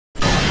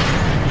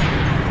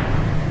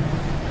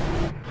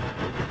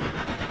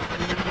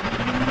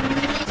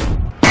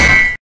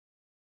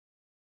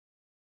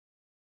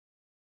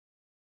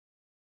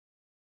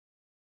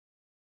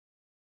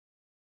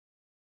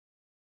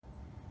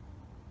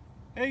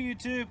Hey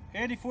YouTube,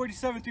 Andy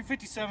 47 through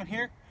 57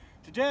 here.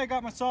 Today I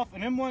got myself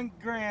an M1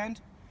 Garand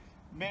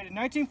made in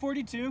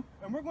 1942,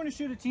 and we're going to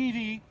shoot a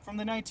TV from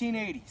the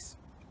 1980s.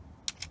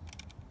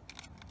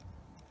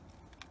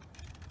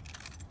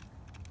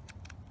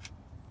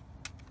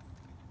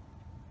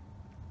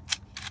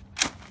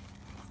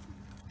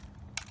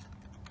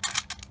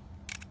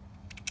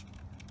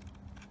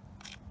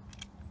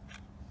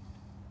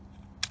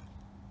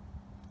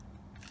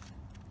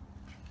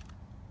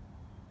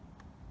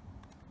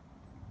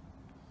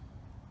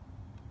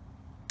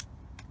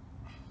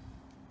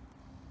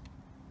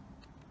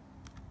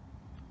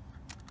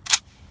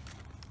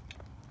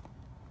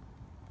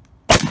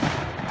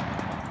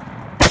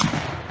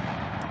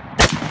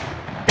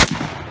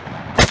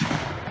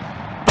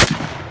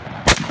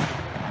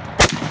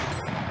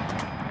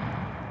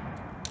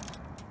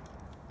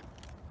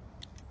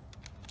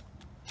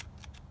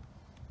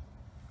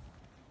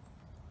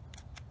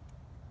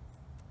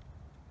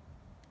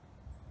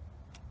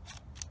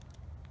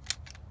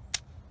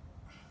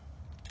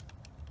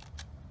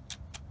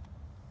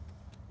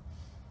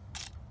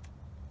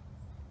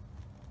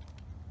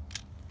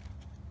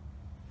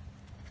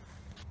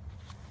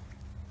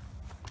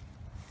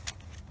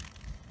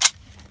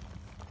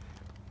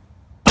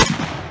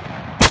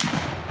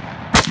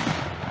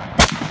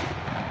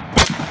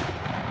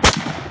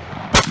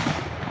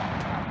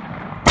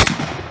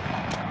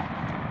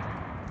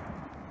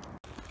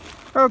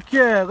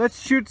 Okay,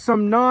 let's shoot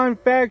some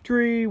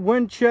non-factory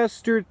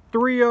Winchester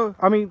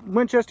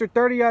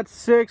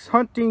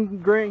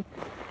 30-06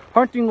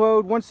 hunting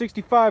load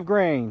 165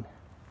 grain.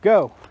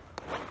 Go.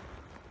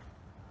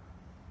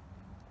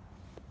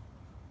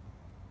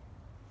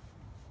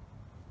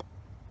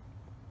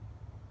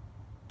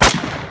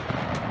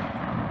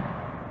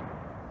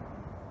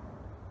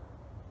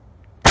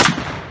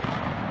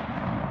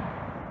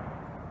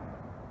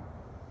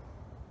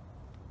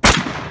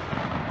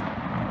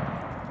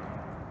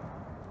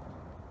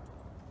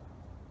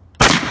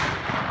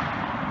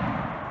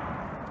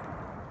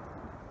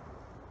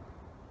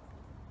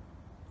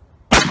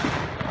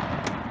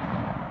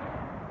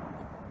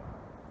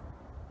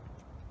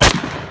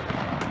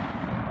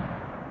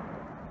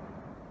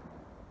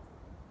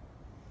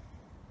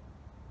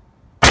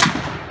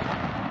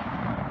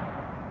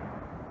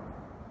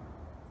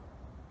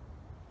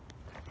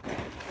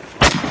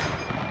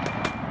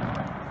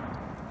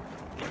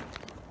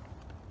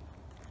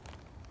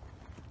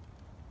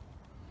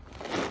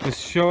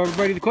 Just show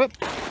everybody the clip.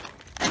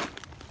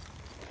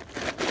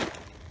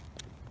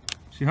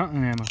 See,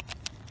 hunting ammo.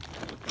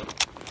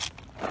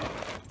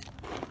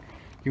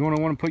 You want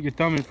to put your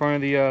thumb in front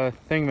of the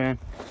thing, man.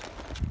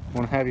 You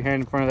want to have your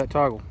hand in front of that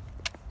toggle.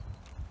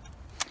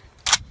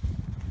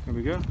 There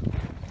we go.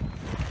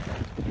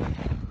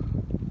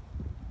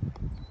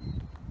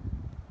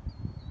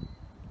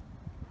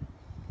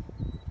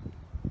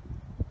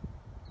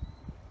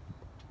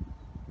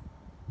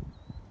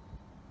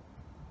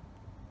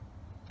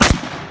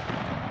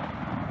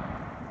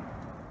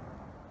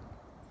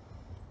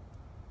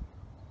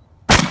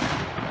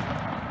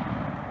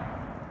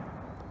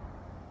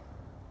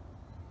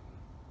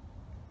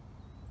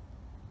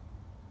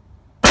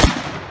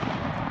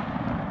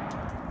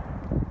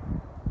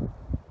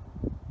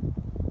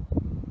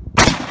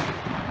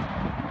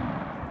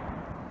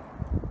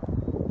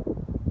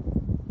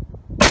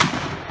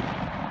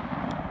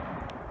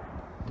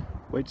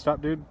 Wait,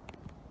 stop, dude.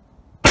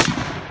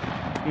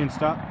 Ian,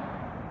 stop.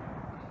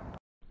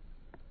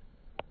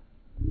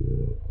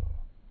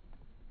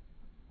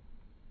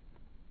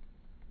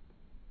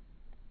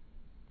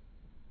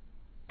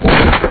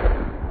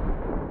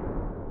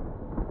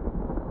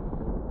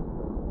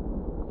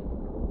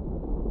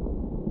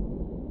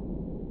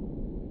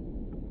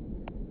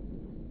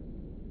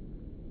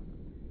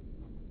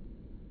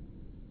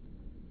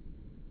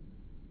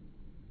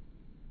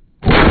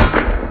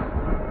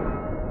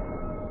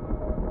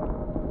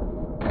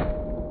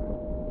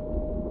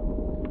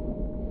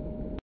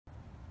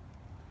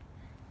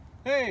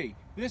 Hey,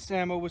 this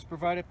ammo was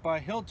provided by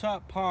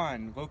Hilltop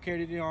Pond,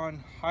 located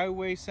on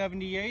Highway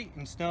 78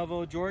 in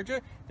Snellville, Georgia.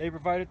 They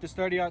provided this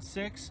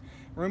 30-06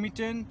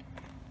 Remington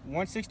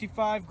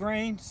 165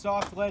 grain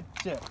soft lead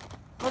tip.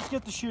 Let's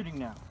get to shooting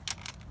now.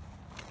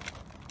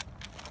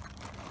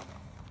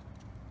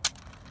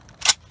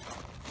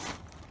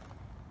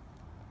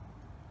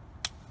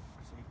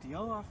 Safety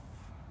off.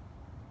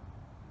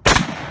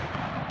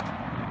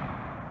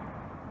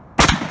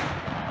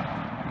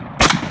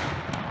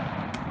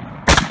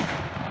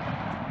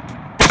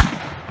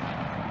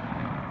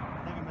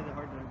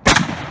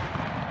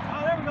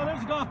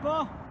 There's a golf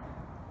ball.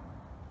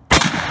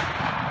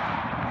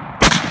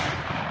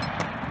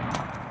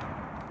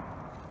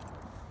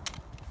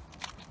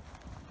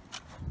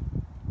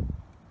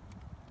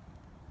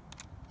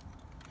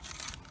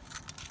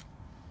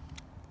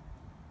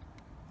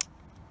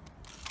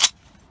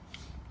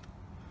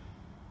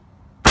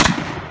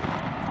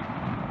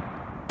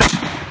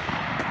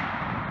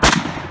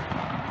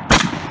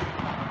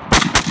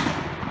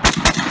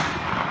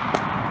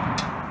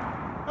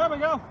 There we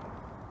go.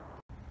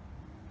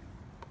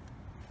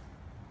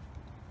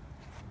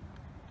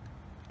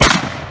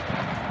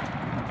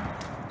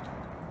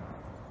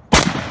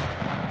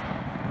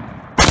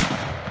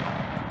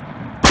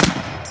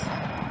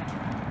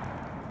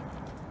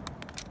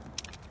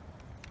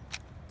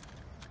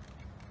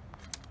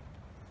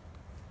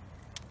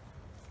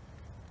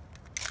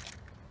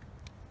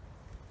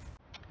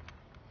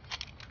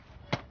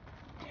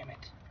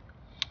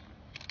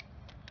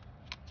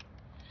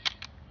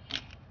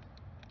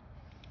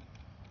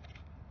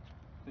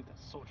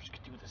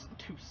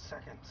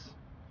 seconds.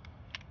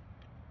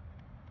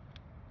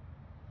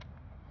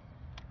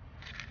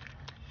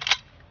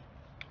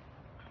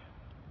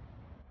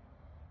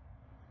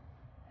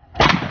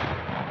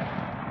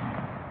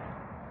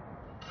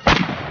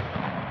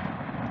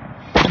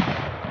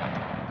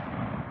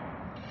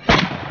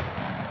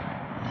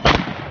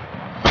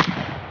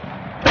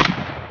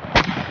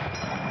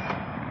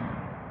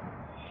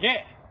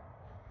 Yeah.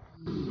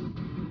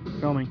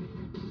 Filming.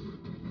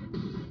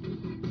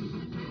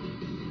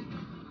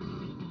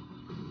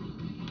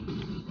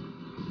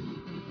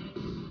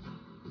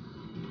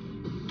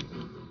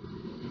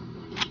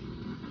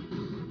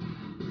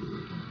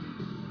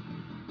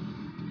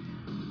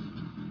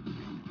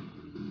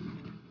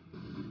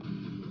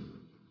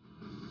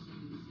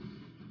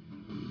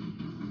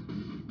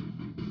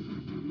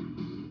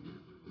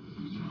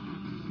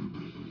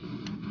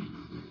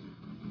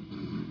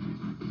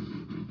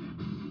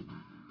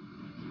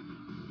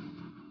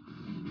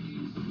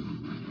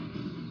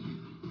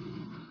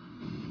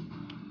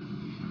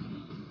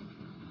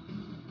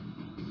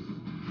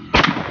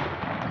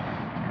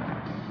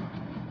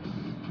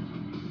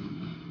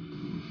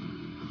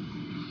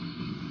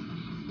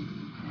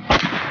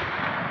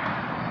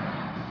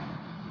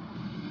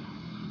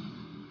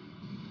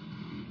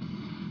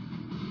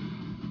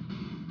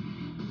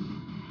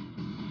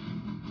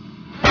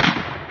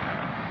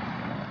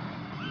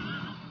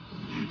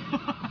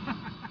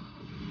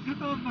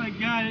 Oh my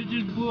god, it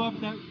just blew up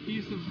that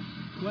piece of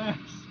glass.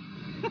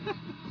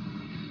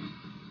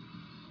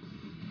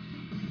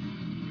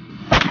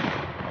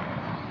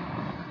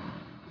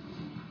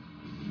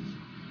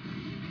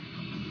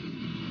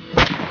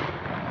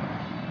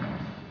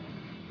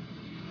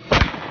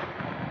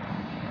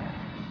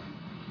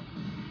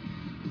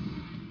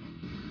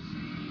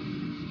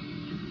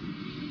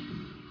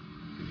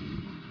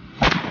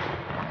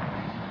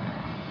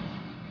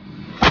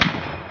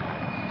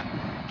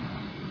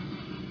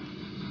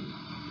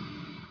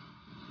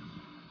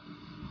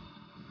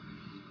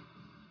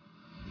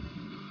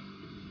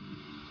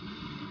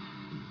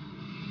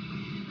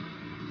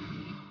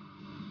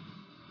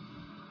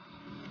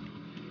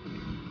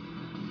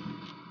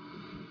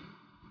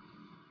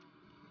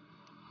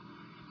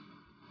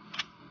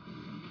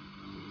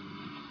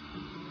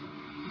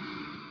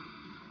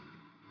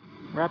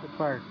 Rapid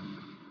fire.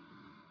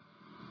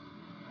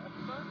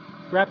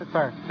 Rapid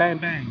fire. Bang,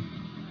 bang.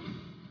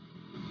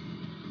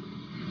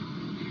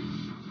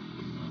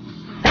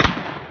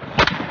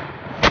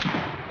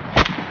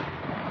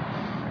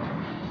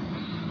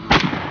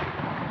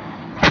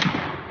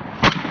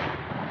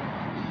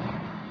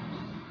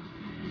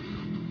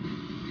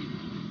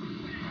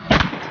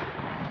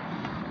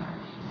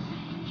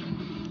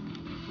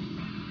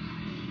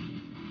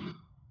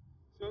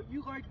 So if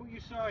you liked what you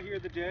saw here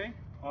today,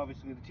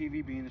 obviously the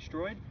TV being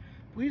destroyed,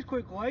 please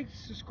click like,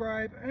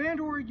 subscribe, and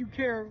or you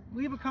care,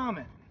 leave a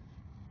comment.